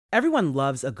Everyone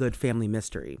loves a good family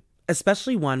mystery,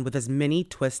 especially one with as many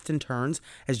twists and turns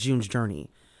as June's journey.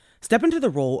 Step into the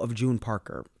role of June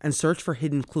Parker and search for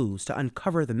hidden clues to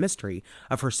uncover the mystery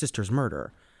of her sister's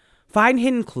murder. Find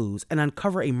hidden clues and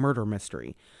uncover a murder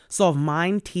mystery. Solve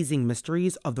mind teasing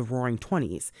mysteries of the Roaring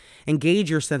Twenties. Engage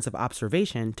your sense of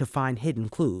observation to find hidden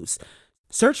clues.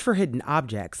 Search for hidden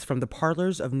objects from the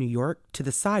parlors of New York to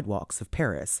the sidewalks of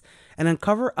Paris and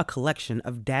uncover a collection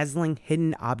of dazzling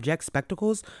hidden object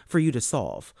spectacles for you to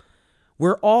solve.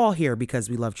 We're all here because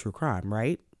we love true crime,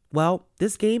 right? Well,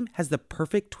 this game has the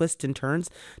perfect twists and turns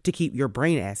to keep your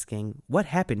brain asking, what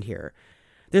happened here?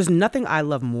 There's nothing I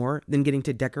love more than getting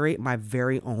to decorate my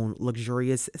very own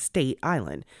luxurious state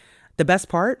island. The best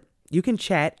part? You can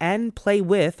chat and play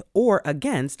with or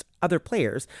against other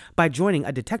players by joining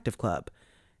a detective club.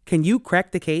 Can you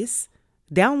crack the case?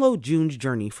 Download June's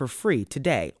Journey for free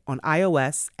today on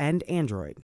iOS and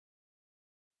Android.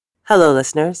 Hello,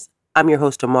 listeners. I'm your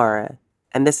host, Amara,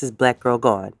 and this is Black Girl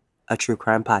Gone, a true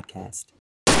crime podcast.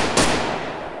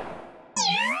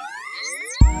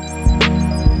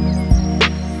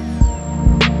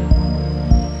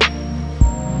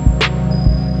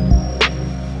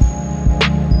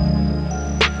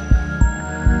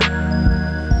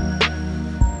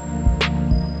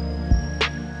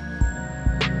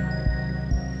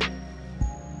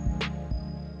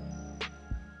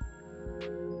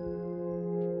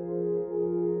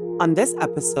 On this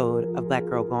episode of Black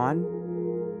Girl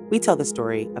Gone, we tell the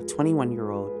story of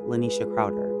 21-year-old Laneshia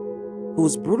Crowder, who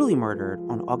was brutally murdered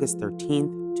on August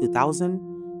 13th,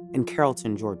 2000 in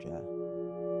Carrollton, Georgia.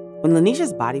 When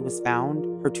Laneshia's body was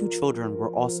found, her 2 children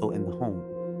were also in the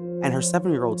home, and her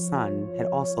 7-year-old son had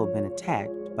also been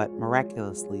attacked but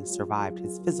miraculously survived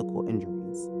his physical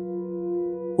injuries.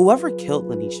 Whoever killed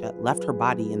Laneshia left her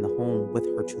body in the home with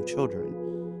her 2 children,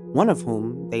 one of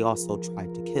whom they also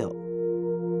tried to kill.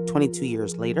 22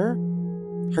 years later,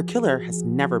 her killer has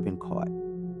never been caught.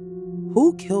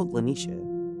 Who killed Laneshia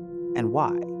and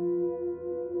why?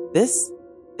 This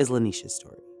is Laneshia's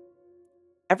story.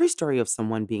 Every story of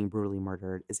someone being brutally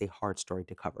murdered is a hard story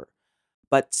to cover,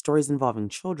 but stories involving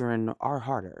children are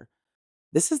harder.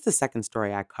 This is the second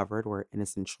story I covered where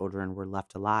innocent children were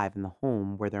left alive in the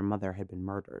home where their mother had been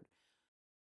murdered.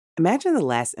 Imagine the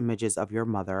last images of your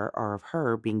mother are of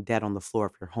her being dead on the floor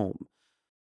of your home.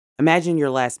 Imagine your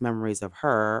last memories of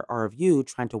her are of you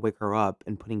trying to wake her up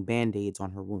and putting band-aids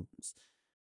on her wounds.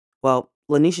 Well,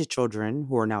 Laneshia's children,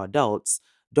 who are now adults,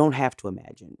 don't have to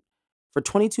imagine. For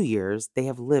 22 years, they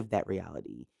have lived that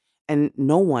reality, and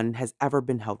no one has ever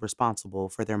been held responsible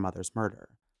for their mother's murder.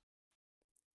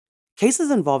 Cases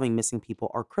involving missing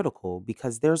people are critical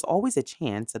because there's always a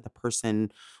chance that the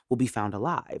person will be found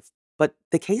alive. But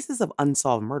the cases of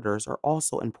unsolved murders are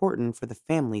also important for the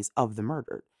families of the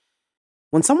murdered.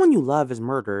 When someone you love is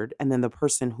murdered and then the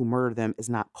person who murdered them is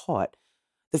not caught,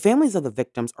 the families of the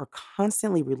victims are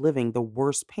constantly reliving the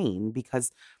worst pain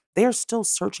because they are still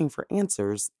searching for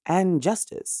answers and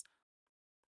justice.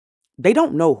 They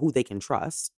don't know who they can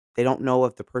trust. They don't know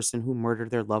if the person who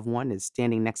murdered their loved one is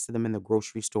standing next to them in the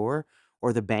grocery store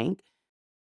or the bank.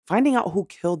 Finding out who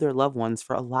killed their loved ones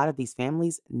for a lot of these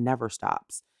families never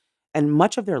stops, and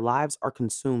much of their lives are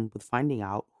consumed with finding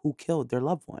out who killed their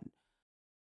loved one.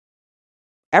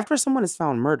 After someone is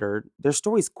found murdered, their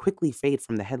stories quickly fade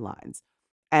from the headlines,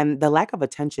 and the lack of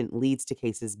attention leads to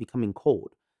cases becoming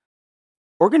cold.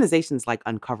 Organizations like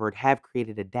Uncovered have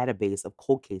created a database of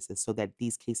cold cases so that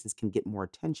these cases can get more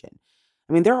attention.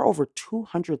 I mean, there are over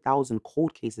 200,000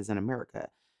 cold cases in America,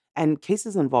 and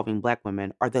cases involving Black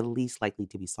women are the least likely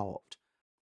to be solved.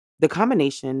 The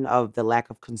combination of the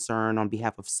lack of concern on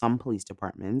behalf of some police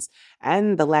departments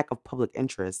and the lack of public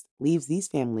interest leaves these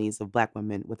families of Black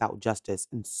women without justice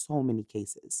in so many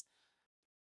cases.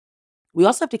 We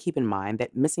also have to keep in mind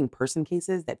that missing person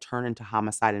cases that turn into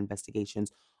homicide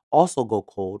investigations also go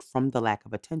cold from the lack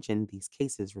of attention these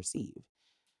cases receive.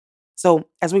 So,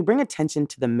 as we bring attention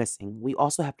to the missing, we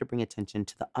also have to bring attention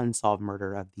to the unsolved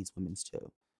murder of these women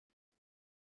too.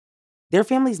 Their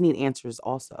families need answers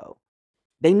also.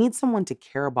 They need someone to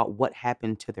care about what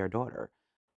happened to their daughter,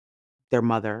 their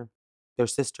mother, their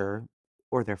sister,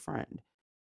 or their friend.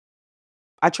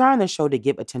 I try on this show to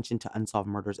give attention to unsolved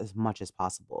murders as much as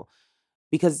possible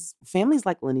because families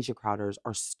like Laneshia Crowder's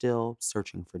are still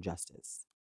searching for justice.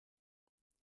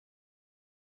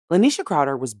 Laneshia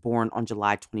Crowder was born on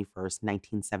July 21st,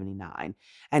 1979,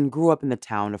 and grew up in the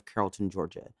town of Carrollton,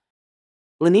 Georgia.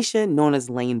 Laneshia, known as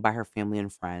Lane by her family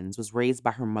and friends, was raised by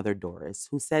her mother Doris,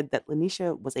 who said that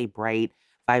Laneshia was a bright,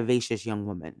 vivacious young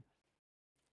woman.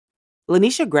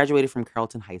 Laneshia graduated from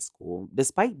Carrollton High School,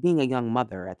 despite being a young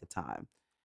mother at the time.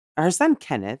 Her son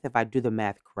Kenneth, if I do the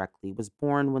math correctly, was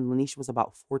born when Lanesha was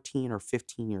about 14 or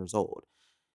 15 years old.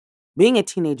 Being a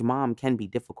teenage mom can be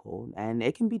difficult, and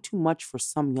it can be too much for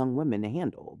some young women to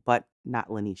handle, but not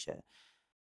Lanesha.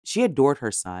 She adored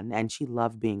her son, and she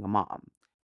loved being a mom.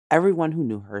 Everyone who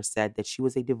knew her said that she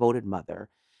was a devoted mother,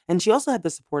 and she also had the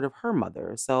support of her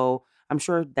mother, so I'm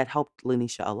sure that helped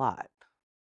Lanesha a lot.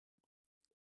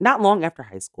 Not long after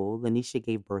high school, Lanesha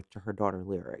gave birth to her daughter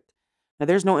Lyric. Now,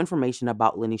 there's no information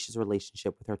about Lanesha's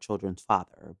relationship with her children's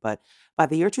father, but by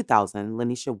the year 2000,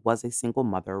 Lanesha was a single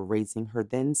mother raising her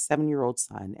then 7-year-old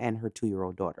son and her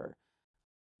 2-year-old daughter.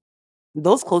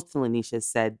 Those close to Lanesha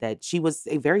said that she was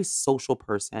a very social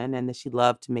person and that she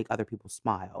loved to make other people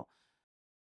smile.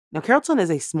 Now, Carrollton is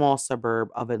a small suburb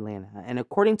of Atlanta, and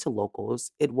according to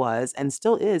locals, it was and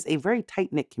still is a very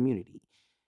tight knit community.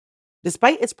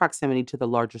 Despite its proximity to the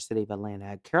larger city of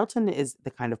Atlanta, Carrollton is the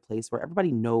kind of place where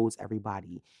everybody knows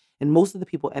everybody, and most of the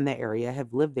people in the area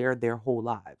have lived there their whole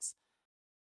lives.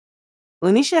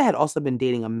 Lanisha had also been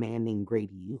dating a man named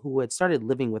Grady, who had started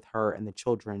living with her and the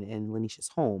children in Lanisha's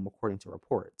home, according to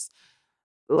reports.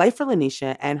 Life for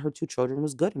Lanisha and her two children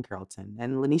was good in Carrollton,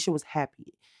 and Lanisha was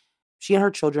happy. She and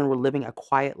her children were living a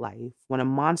quiet life when a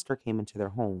monster came into their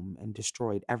home and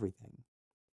destroyed everything.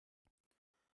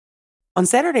 On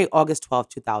Saturday, August 12th,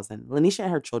 2000, Lanisha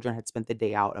and her children had spent the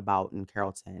day out about in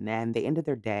Carrollton, and they ended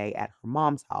their day at her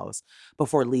mom's house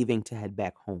before leaving to head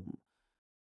back home.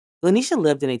 Lanisha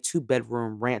lived in a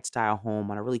two-bedroom ranch-style home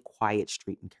on a really quiet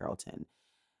street in Carrollton.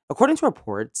 According to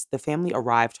reports, the family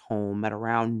arrived home at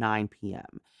around 9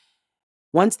 p.m.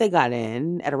 Once they got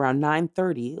in, at around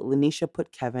 9:30, Lanisha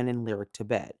put Kevin and Lyric to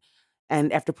bed.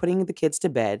 And after putting the kids to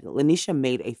bed, Lanisha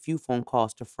made a few phone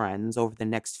calls to friends over the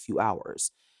next few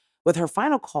hours, with her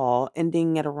final call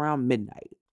ending at around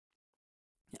midnight.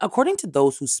 According to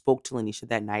those who spoke to Lanisha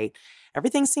that night,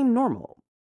 everything seemed normal.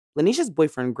 Lanisha's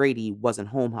boyfriend Grady wasn't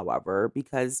home, however,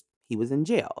 because he was in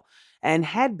jail and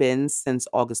had been since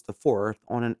August the 4th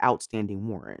on an outstanding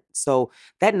warrant. So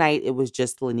that night, it was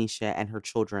just Lanisha and her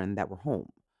children that were home.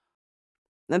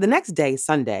 Now, the next day,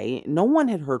 Sunday, no one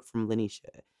had heard from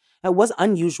Lanisha. It was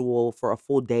unusual for a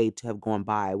full day to have gone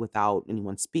by without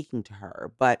anyone speaking to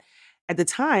her, but at the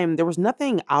time, there was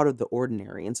nothing out of the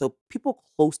ordinary, and so people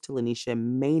close to Lanisha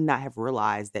may not have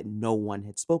realized that no one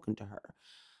had spoken to her.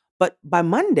 But by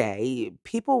Monday,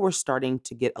 people were starting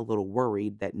to get a little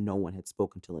worried that no one had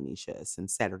spoken to Lanisha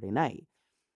since Saturday night.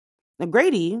 Now,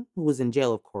 Grady, who was in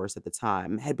jail, of course, at the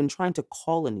time, had been trying to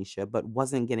call Lanisha but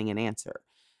wasn't getting an answer.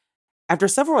 After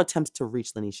several attempts to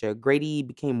reach Lanisha, Grady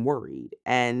became worried.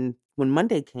 And when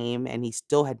Monday came and he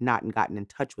still had not gotten in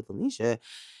touch with Lanisha,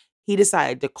 he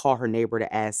decided to call her neighbor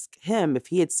to ask him if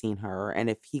he had seen her and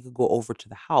if he could go over to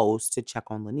the house to check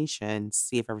on Lanisha and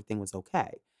see if everything was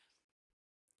okay.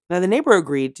 Now, the neighbor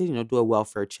agreed to, do a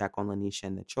welfare check on Lanisha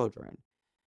and the children.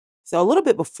 So, a little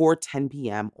bit before 10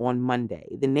 p.m. on Monday,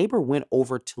 the neighbor went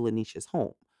over to Lanisha's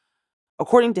home.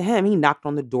 According to him, he knocked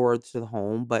on the door to the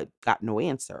home but got no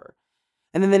answer.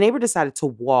 And then the neighbor decided to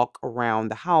walk around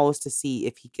the house to see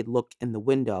if he could look in the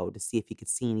window to see if he could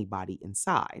see anybody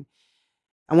inside.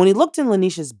 And when he looked in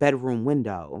Lanisha's bedroom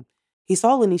window, he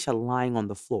saw Lanisha lying on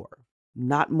the floor,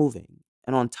 not moving.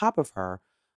 And on top of her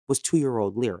was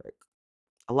 2-year-old Lyric,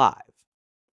 alive.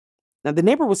 Now, the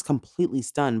neighbor was completely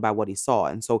stunned by what he saw.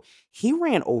 And so he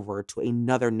ran over to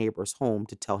another neighbor's home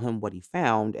to tell him what he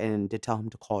found and to tell him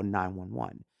to call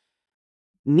 911.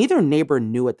 Neither neighbor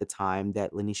knew at the time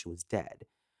that Lanisha was dead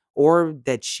or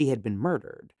that she had been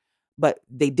murdered, but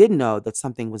they did know that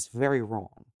something was very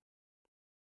wrong.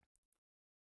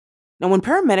 Now, when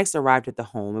paramedics arrived at the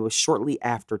home, it was shortly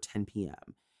after 10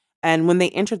 p.m. And when they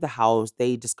entered the house,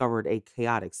 they discovered a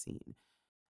chaotic scene.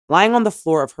 Lying on the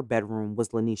floor of her bedroom was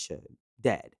Lanisha,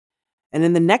 dead. And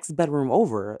in the next bedroom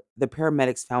over, the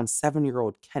paramedics found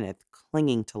 7-year-old Kenneth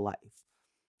clinging to life.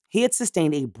 He had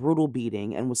sustained a brutal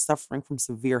beating and was suffering from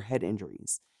severe head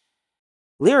injuries.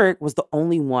 Lyric was the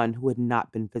only one who had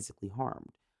not been physically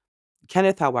harmed.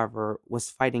 Kenneth, however, was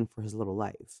fighting for his little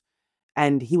life,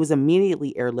 and he was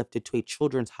immediately airlifted to a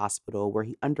children's hospital where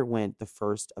he underwent the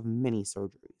first of many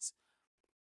surgeries.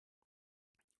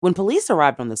 When police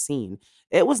arrived on the scene,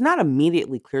 it was not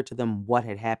immediately clear to them what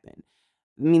had happened.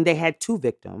 I mean, they had two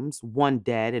victims, one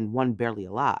dead and one barely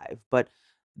alive, but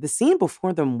the scene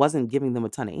before them wasn't giving them a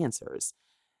ton of answers.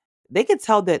 They could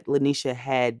tell that Lanisha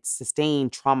had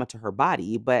sustained trauma to her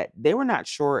body, but they were not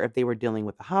sure if they were dealing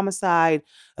with a homicide,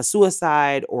 a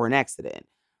suicide, or an accident.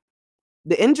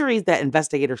 The injuries that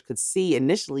investigators could see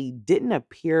initially didn't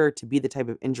appear to be the type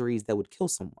of injuries that would kill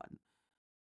someone.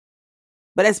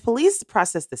 But as police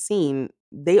processed the scene,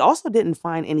 they also didn't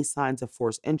find any signs of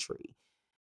forced entry.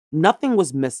 Nothing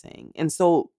was missing, and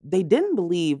so they didn't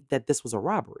believe that this was a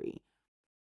robbery.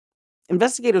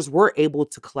 Investigators were able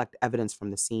to collect evidence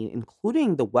from the scene,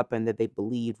 including the weapon that they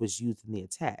believed was used in the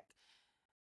attack.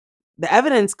 The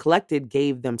evidence collected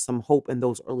gave them some hope in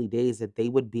those early days that they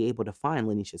would be able to find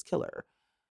Laneshia's killer.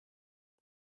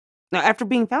 Now, after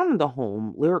being found in the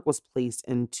home, Lyric was placed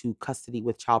into custody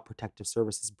with Child Protective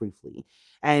Services briefly,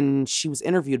 and she was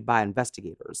interviewed by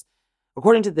investigators.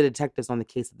 According to the detectives on the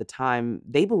case at the time,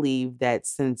 they believed that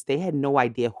since they had no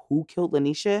idea who killed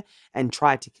Laneshia and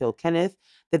tried to kill Kenneth,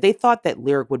 that they thought that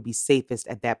Lyric would be safest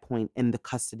at that point in the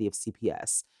custody of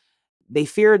CPS. They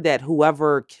feared that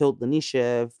whoever killed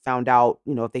Laneshia found out,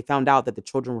 if they found out that the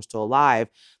children were still alive,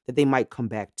 that they might come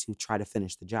back to try to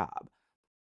finish the job.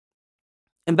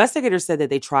 Investigators said that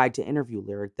they tried to interview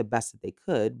Lyric the best that they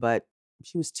could, but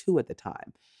she was 2 at the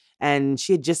time. And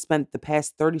she had just spent the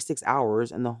past 36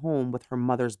 hours in the home with her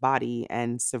mother's body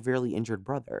and severely injured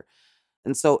brother.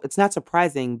 And so it's not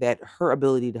surprising that her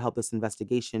ability to help this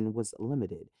investigation was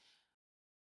limited.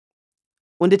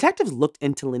 When detectives looked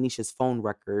into Lanisha's phone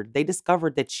record, they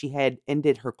discovered that she had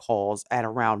ended her calls at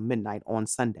around midnight on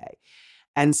Sunday.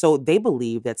 And so they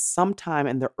believe that sometime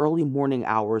in the early morning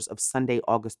hours of Sunday,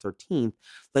 August 13th,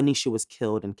 Lanisha was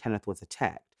killed and Kenneth was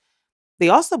attacked. They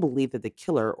also believe that the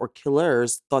killer or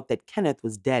killers thought that Kenneth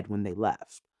was dead when they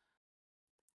left.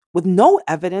 With no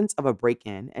evidence of a break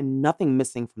in and nothing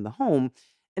missing from the home,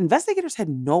 investigators had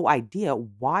no idea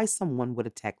why someone would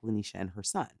attack Lanisha and her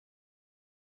son.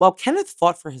 While Kenneth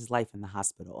fought for his life in the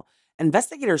hospital,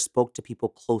 investigators spoke to people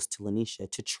close to Lanisha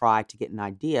to try to get an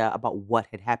idea about what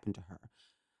had happened to her.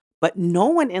 But no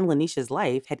one in Lanisha's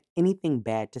life had anything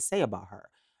bad to say about her.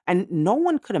 And no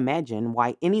one could imagine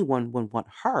why anyone would want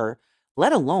her,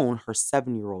 let alone her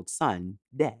 7-year-old son,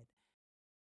 dead.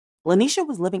 Lanisha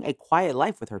was living a quiet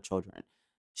life with her children.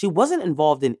 She wasn't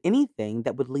involved in anything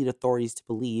that would lead authorities to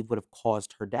believe would have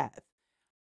caused her death.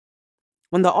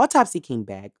 When the autopsy came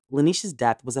back, Lanisha's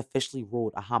death was officially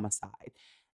ruled a homicide,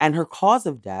 and her cause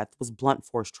of death was blunt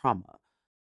force trauma.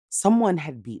 Someone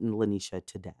had beaten Lanisha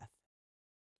to death.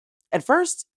 At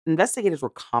first, investigators were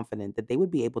confident that they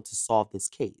would be able to solve this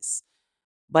case.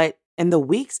 But in the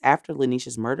weeks after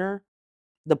Lanisha's murder,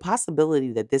 the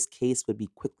possibility that this case would be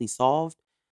quickly solved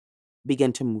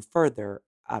began to move further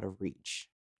out of reach.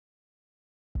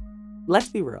 Let's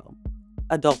be real,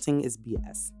 adulting is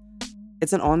BS.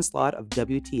 It's an onslaught of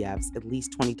WTFs at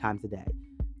least 20 times a day.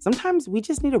 Sometimes we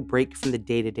just need a break from the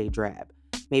day-to-day drab.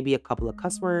 Maybe a couple of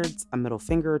cuss words, a middle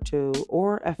finger or two,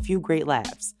 or a few great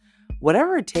laughs.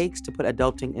 Whatever it takes to put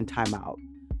adulting in timeout.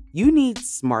 You need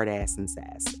Smart Ass and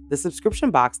Sass, the subscription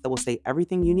box that will say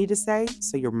everything you need to say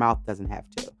so your mouth doesn't have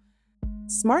to.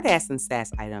 Smart Ass and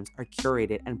Sass items are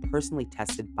curated and personally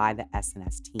tested by the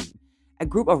S&S team, a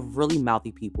group of really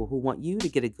mouthy people who want you to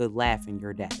get a good laugh in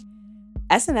your day.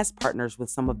 S&S partners with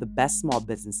some of the best small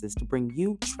businesses to bring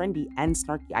you trendy and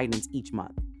snarky items each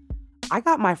month. I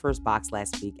got my first box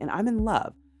last week and I'm in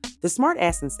love. The Smart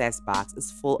Ass and Sass box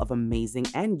is full of amazing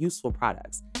and useful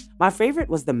products. My favorite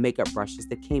was the makeup brushes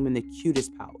that came in the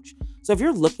cutest pouch. So if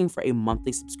you're looking for a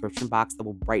monthly subscription box that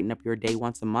will brighten up your day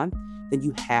once a month, then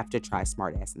you have to try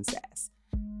Smart Ass and Sass.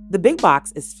 The big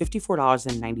box is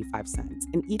 $54.95,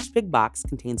 and each big box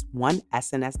contains one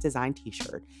S&S design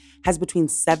t-shirt, has between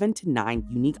 7 to 9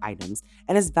 unique items,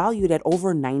 and is valued at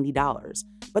over $90.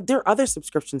 But there are other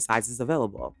subscription sizes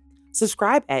available.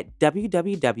 Subscribe at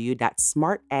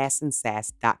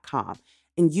www.smartassandsass.com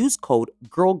and use code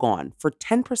GIRLGONE for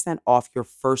 10% off your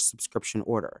first subscription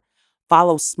order.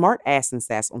 Follow Smart Ass and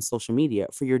Sass on social media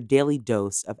for your daily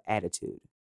dose of attitude.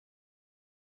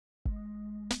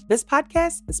 This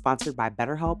podcast is sponsored by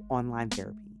BetterHelp Online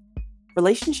Therapy.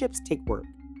 Relationships take work,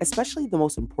 especially the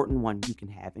most important one you can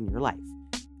have in your life,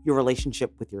 your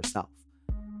relationship with yourself.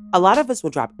 A lot of us will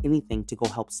drop anything to go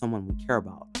help someone we care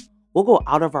about. We'll go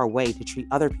out of our way to treat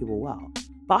other people well,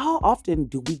 but how often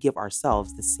do we give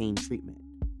ourselves the same treatment?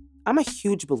 I'm a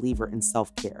huge believer in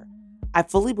self-care. I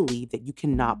fully believe that you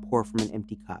cannot pour from an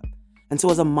empty cup. And so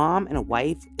as a mom and a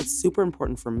wife, it's super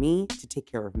important for me to take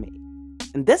care of me.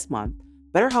 And this month,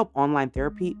 BetterHelp Online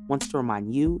Therapy wants to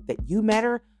remind you that you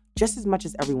matter just as much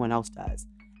as everyone else does.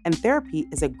 And therapy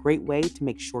is a great way to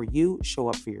make sure you show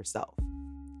up for yourself.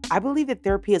 I believe that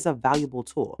therapy is a valuable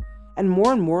tool, and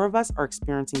more of us are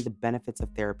experiencing the benefits of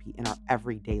therapy in our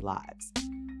everyday lives.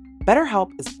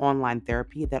 BetterHelp is online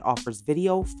therapy that offers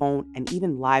video, phone, and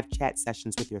even live chat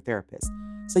sessions with your therapist,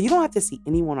 so you don't have to see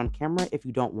anyone on camera if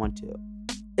you don't want to.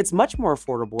 It's much more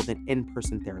affordable than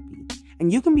in-person therapy,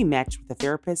 and you can be matched with a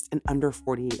therapist in under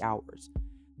 48 hours.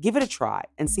 Give it a try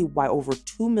and see why over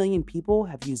 2 million people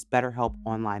have used BetterHelp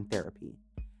Online Therapy.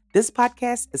 This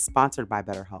podcast is sponsored by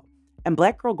BetterHelp, and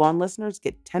Black Girl Gone listeners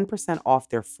get 10% off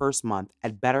their first month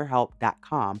at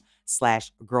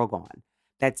betterhelp.com/girlgone.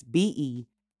 That's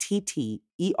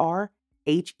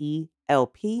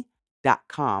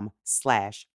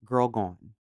BETTERHELP.com/girlgone.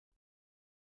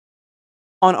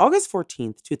 On August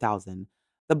 14th, 2000,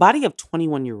 the body of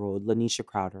 21-year-old Laneshia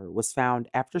Crowder was found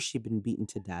after she'd been beaten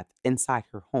to death inside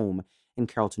her home in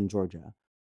Carrollton, Georgia.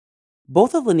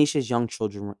 Both of Lanisha's young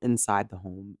children were inside the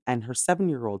home, and her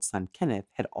 7-year-old son Kenneth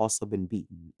had also been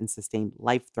beaten and sustained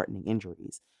life threatening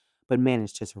injuries, but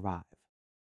managed to survive.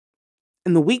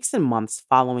 In the weeks and months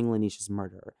following Lanisha's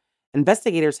murder,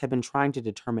 investigators had been trying to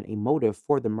determine a motive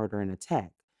for the murder and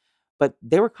attack, but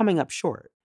they were coming up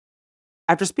short.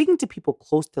 After speaking to people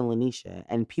close to Laneshia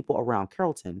and people around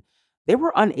Carrollton, they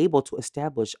were unable to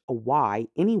establish a why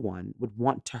anyone would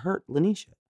want to hurt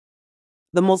Laneshia.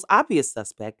 The most obvious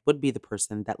suspect would be the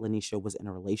person that Laneshia was in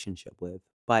a relationship with,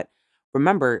 but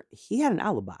remember, he had an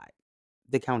alibi,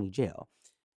 the county jail.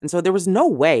 And so there was no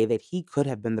way that he could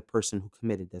have been the person who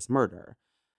committed this murder.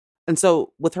 And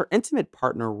so, with her intimate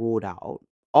partner ruled out,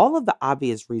 all of the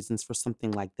obvious reasons for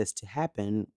something like this to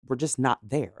happen were just not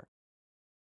there.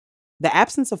 The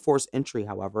absence of forced entry,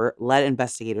 however, led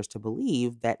investigators to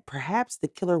believe that perhaps the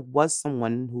killer was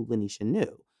someone who Lanesha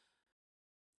knew.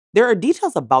 There are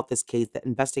details about this case that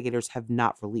investigators have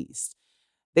not released.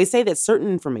 They say that certain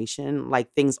information,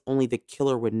 like things only the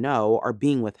killer would know, are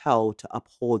being withheld to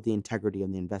uphold the integrity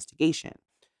of the investigation.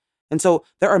 And so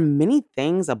there are many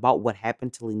things about what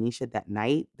happened to Lanesha that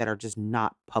night that are just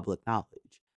not public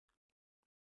knowledge.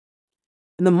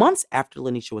 In the months after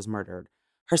Lanesha was murdered,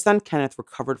 her son Kenneth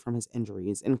recovered from his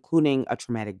injuries, including a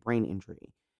traumatic brain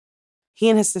injury. He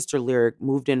and his sister Lyric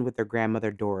moved in with their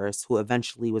grandmother Doris, who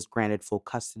eventually was granted full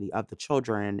custody of the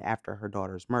children after her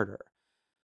daughter's murder.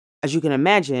 As you can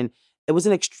imagine, it was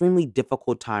an extremely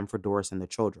difficult time for Doris and the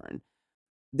children.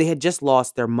 They had just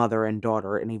lost their mother and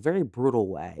daughter in a very brutal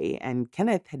way, and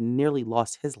Kenneth had nearly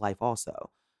lost his life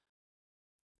also.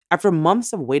 After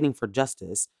months of waiting for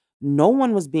justice, no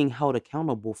one was being held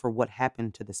accountable for what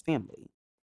happened to this family.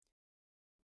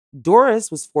 Doris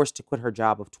was forced to quit her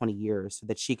job of 20 years so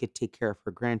that she could take care of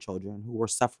her grandchildren who were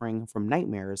suffering from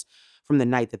nightmares from the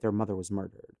night that their mother was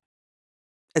murdered.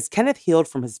 As Kenneth healed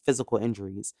from his physical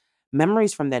injuries,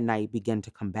 memories from that night began to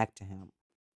come back to him,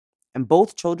 and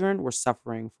both children were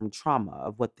suffering from trauma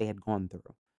of what they had gone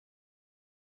through.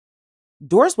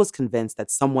 Doris was convinced that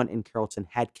someone in Carrollton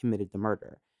had committed the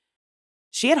murder.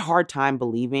 She had a hard time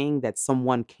believing that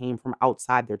someone came from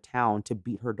outside their town to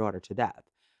beat her daughter to death.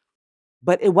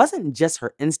 But it wasn't just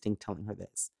her instinct telling her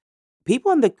this.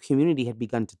 People in the community had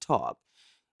begun to talk,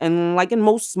 and like in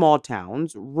most small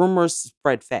towns, rumors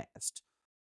spread fast.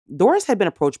 Doris had been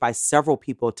approached by several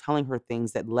people telling her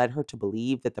things that led her to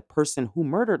believe that the person who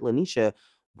murdered Lanesha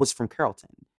was from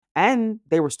Carrollton, and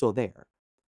they were still there.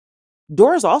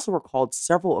 Doris also recalled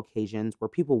several occasions where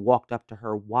people walked up to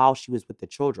her while she was with the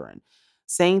children,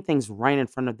 saying things right in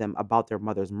front of them about their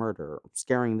mother's murder,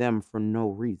 scaring them for no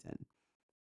reason.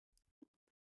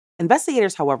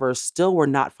 Investigators, however, still were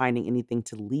not finding anything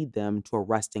to lead them to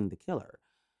arresting the killer.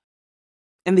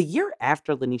 In the year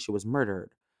after Lanesha was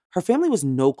murdered, her family was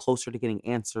no closer to getting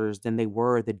answers than they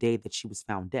were the day that she was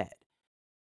found dead.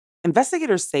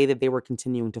 Investigators say that they were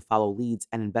continuing to follow leads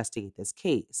and investigate this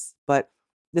case, but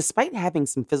despite having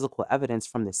some physical evidence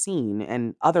from the scene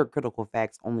and other critical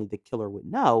facts only the killer would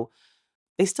know,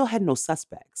 they still had no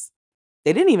suspects.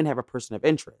 They didn't even have a person of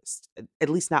interest, at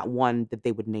least not one that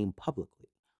they would name publicly.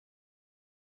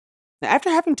 Now,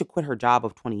 after having to quit her job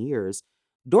of 20 years,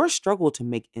 Doris struggled to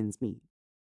make ends meet.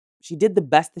 She did the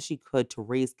best that she could to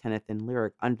raise Kenneth and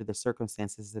Lyric under the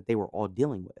circumstances that they were all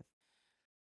dealing with.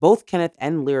 Both Kenneth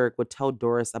and Lyric would tell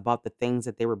Doris about the things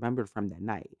that they remembered from that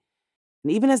night.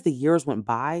 And even as the years went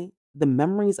by, the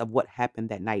memories of what happened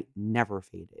that night never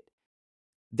faded.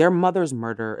 Their mother's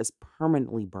murder is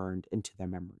permanently burned into their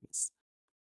memories.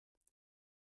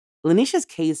 Lanesha's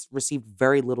case received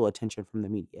very little attention from the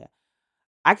media.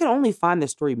 I could only find the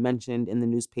story mentioned in the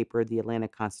newspaper The Atlanta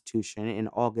Constitution in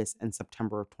August and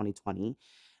September of 2020,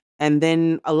 and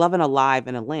then 11 Alive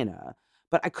in Atlanta,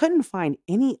 but I couldn't find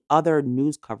any other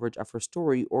news coverage of her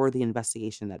story or the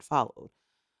investigation that followed.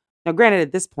 Now, granted,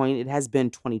 at this point, it has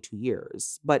been 22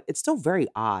 years, but it's still very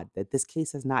odd that this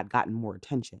case has not gotten more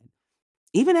attention.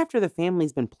 Even after the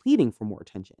family's been pleading for more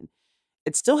attention,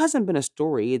 it still hasn't been a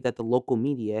story that the local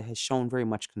media has shown very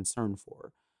much concern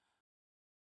for.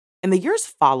 In the years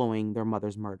following their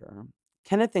mother's murder,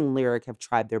 Kenneth and Lyric have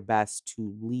tried their best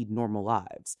to lead normal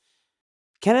lives.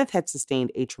 Kenneth had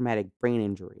sustained a traumatic brain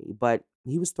injury, but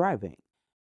he was thriving.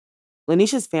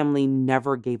 Lanicia's family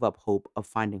never gave up hope of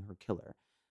finding her killer.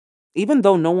 Even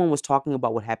though no one was talking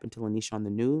about what happened to Lanesha on the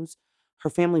news, her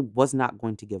family was not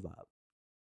going to give up.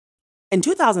 In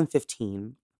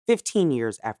 2015, 15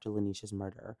 years after Lanesha's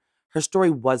murder, her story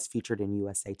was featured in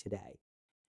USA Today.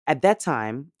 At that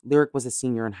time, Lyric was a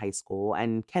senior in high school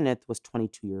and Kenneth was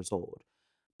 22 years old.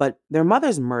 But their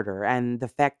mother's murder and the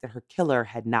fact that her killer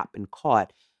had not been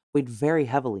caught weighed very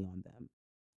heavily on them.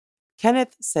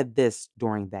 Kenneth said this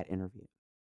during that interview.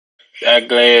 I'm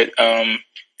glad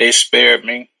they spared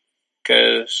me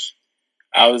because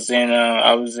I was in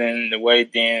the way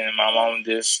then, and my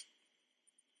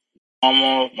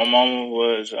mama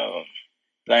was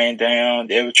laying down.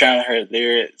 They were trying to hurt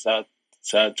lyrics, so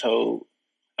I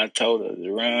told her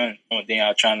to run. And then I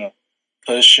was trying to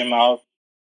push him off.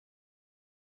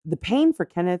 The pain for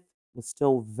Kenneth was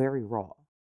still very raw.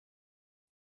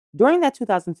 During that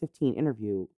 2015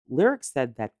 interview, Lyric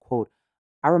said that, quote,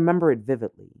 I remember it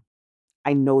vividly.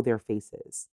 I know their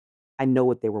faces. I know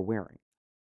what they were wearing.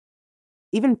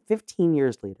 Even 15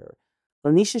 years later,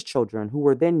 Lanesha's children, who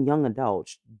were then young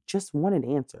adults, just wanted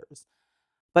answers.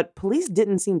 But police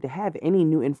didn't seem to have any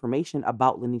new information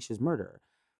about Lanesha's murder.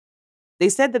 They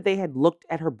said that they had looked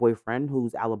at her boyfriend,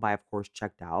 whose alibi, of course,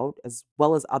 checked out, as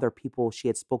well as other people she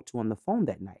had spoke to on the phone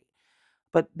that night.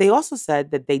 But they also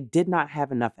said that they did not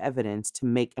have enough evidence to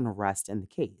make an arrest in the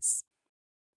case.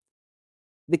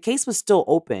 The case was still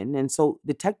open, and so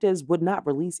detectives would not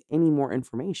release any more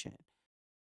information.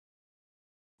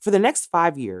 For the next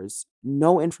 5 years,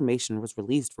 no information was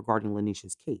released regarding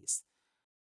Lanesha's case.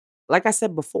 Like I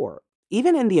said before,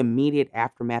 even in the immediate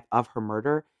aftermath of her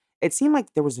murder, it seemed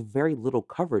like there was very little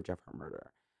coverage of her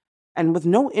murder. And with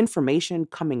no information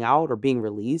coming out or being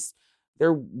released,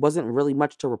 there wasn't really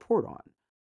much to report on.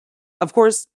 Of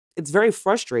course, it's very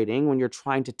frustrating when you're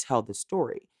trying to tell the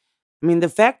story. I mean, the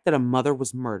fact that a mother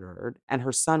was murdered and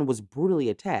her son was brutally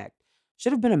attacked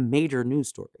should have been a major news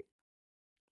story.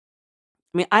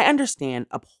 I mean, I understand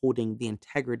upholding the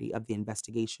integrity of the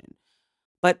investigation,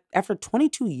 but after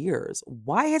 22 years,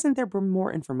 why hasn't there been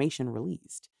more information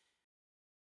released?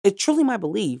 It's truly my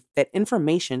belief that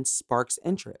information sparks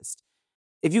interest.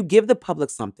 If you give the public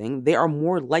something, they are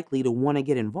more likely to want to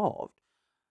get involved.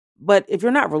 But if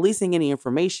you're not releasing any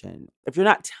information, if you're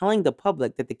not telling the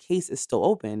public that the case is still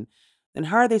open, then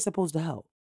how are they supposed to help?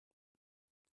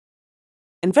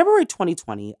 In February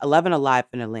 2020, 11 Alive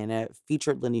in Atlanta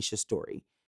featured Lanesha's story.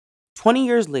 20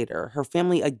 years later, her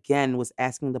family again was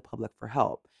asking the public for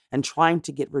help and trying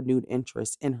to get renewed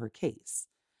interest in her case.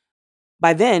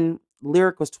 By then,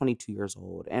 Lyric was 22 years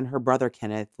old and her brother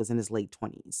Kenneth was in his late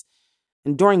 20s.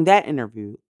 And during that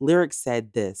interview, Lyric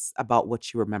said this about what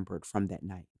she remembered from that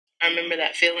night. I remember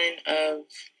that feeling of,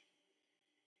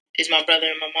 is my brother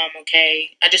and my mom okay?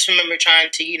 I just remember trying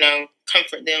to,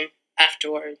 comfort them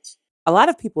afterwards. A lot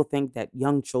of people think that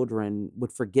young children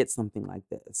would forget something like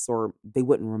this or they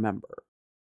wouldn't remember.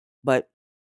 But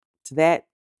to that,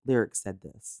 Lyric said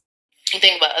this. You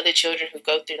think about other children who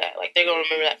go through that, like they're going to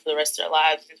remember that for the rest of their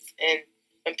lives. And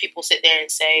when people sit there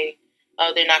and say,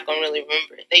 oh, they're not going to really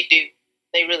remember it, they do.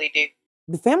 They really do.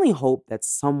 The family hoped that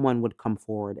someone would come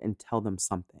forward and tell them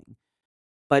something.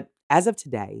 But as of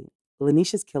today,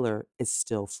 Lanesha's killer is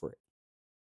still free.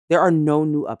 There are no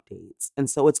new updates, and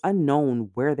so it's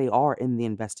unknown where they are in the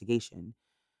investigation.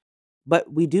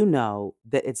 But we do know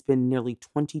that it's been nearly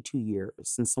 22 years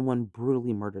since someone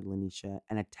brutally murdered Lanesha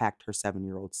and attacked her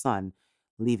 7-year-old son,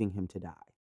 leaving him to die.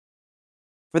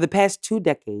 For the past 2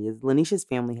 decades, Lanesha's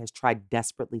family has tried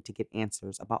desperately to get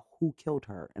answers about who killed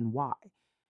her and why.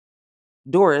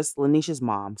 Doris, Lanesha's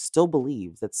mom, still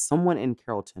believes that someone in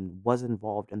Carrollton was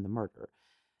involved in the murder,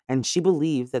 and she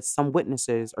believes that some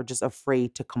witnesses are just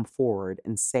afraid to come forward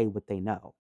and say what they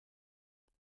know.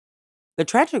 The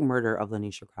tragic murder of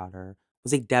Laneshia Crowder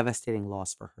was a devastating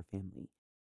loss for her family.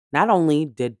 Not only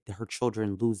did her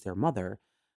children lose their mother,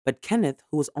 but Kenneth,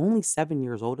 who was only 7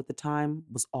 years old at the time,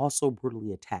 was also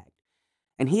brutally attacked,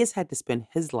 and he has had to spend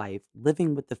his life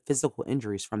living with the physical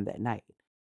injuries from that night.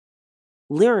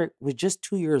 Lyric was just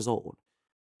 2 years old,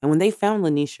 and when they found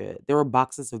Laneshia, there were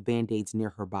boxes of band-aids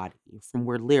near her body from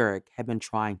where Lyric had been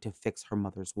trying to fix her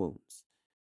mother's wounds.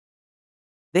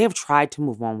 They have tried to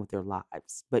move on with their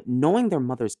lives, but knowing their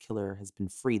mother's killer has been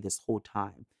free this whole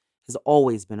time has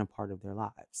always been a part of their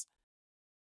lives.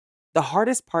 The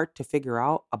hardest part to figure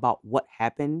out about what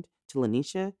happened to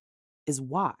Laneshia is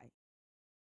why.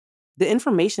 The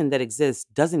information that exists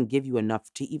doesn't give you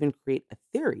enough to even create a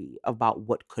theory about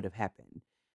what could have happened.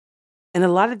 In a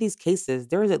lot of these cases,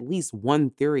 there is at least one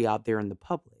theory out there in the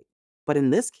public. But in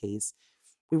this case,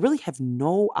 we really have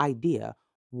no idea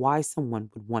why someone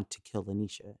would want to kill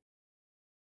Laneshia.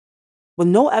 With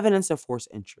no evidence of forced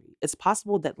entry, it's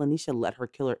possible that Laneshia let her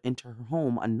killer enter her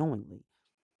home unknowingly.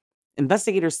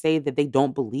 Investigators say that they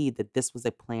don't believe that this was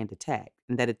a planned attack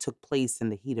and that it took place in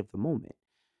the heat of the moment.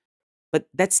 But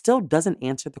that still doesn't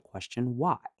answer the question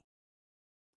why.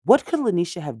 What could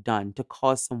Laneshia have done to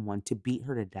cause someone to beat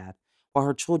her to death while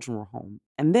her children were home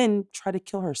and then try to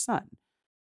kill her son?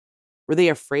 Were they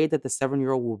afraid that the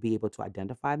 7-year-old will be able to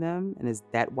identify them? And is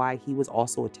that why he was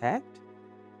also attacked?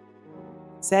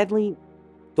 Sadly,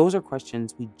 those are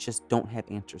questions we just don't have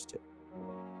answers to.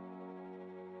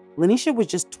 Laneshia was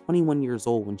just 21 years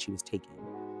old when she was taken.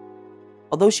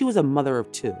 Although she was a mother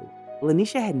of 2,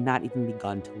 Laneshia had not even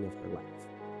begun to live her life.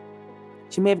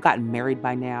 She may have gotten married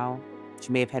by now.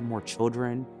 She may have had more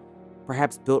children,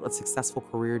 perhaps built a successful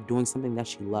career doing something that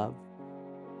she loved.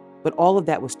 But all of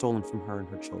that was stolen from her and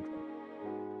her children.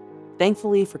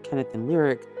 Thankfully for Kenneth and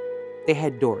Lyric, they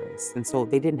had Doris, and so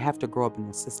they didn't have to grow up in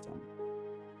the system.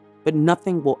 But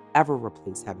nothing will ever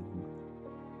replace having a mother.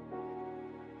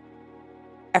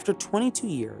 After 22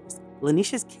 years,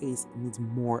 Laneshia's case needs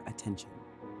more attention.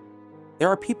 There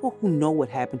are people who know what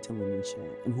happened to Laneshia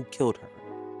and who killed her.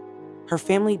 Her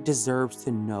family deserves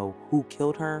to know who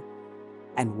killed her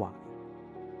and why.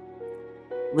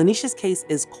 Laneshia's case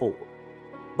is cold,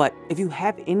 but if you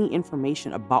have any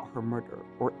information about her murder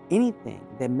or anything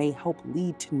that may help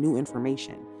lead to new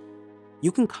information,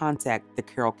 you can contact the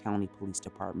Carroll County Police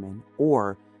Department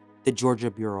or the Georgia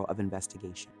Bureau of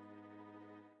Investigation.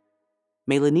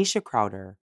 May Laneshia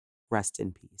Crowder rest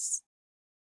in peace.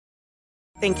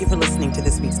 Thank you for listening to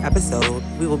this week's episode.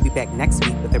 We will be back next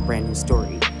week with a brand new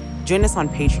story. Join us on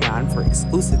Patreon for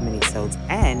exclusive minisodes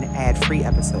and ad-free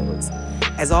episodes.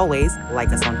 As always, like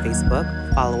us on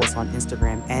Facebook, follow us on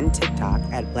Instagram and TikTok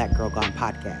at Black Girl Gone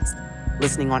Podcast.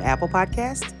 Listening on Apple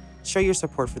Podcasts? Show your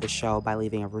support for the show by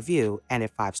leaving a review and a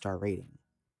 5-star rating.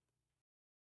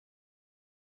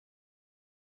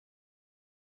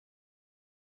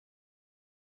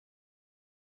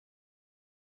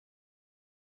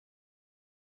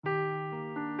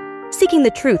 Seeking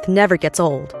the truth never gets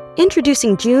old.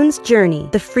 Introducing June's Journey,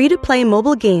 the free-to-play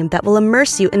mobile game that will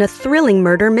immerse you in a thrilling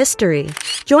murder mystery.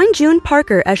 Join June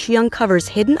Parker as she uncovers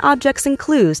hidden objects and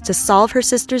clues to solve her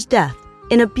sister's death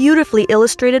in a beautifully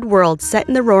illustrated world set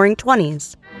in the Roaring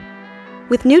 '20s.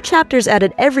 With new chapters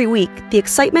added every week, the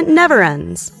excitement never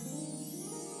ends.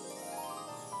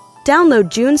 Download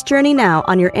June's Journey now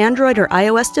on your Android or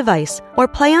iOS device or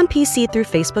play on PC through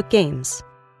Facebook Games.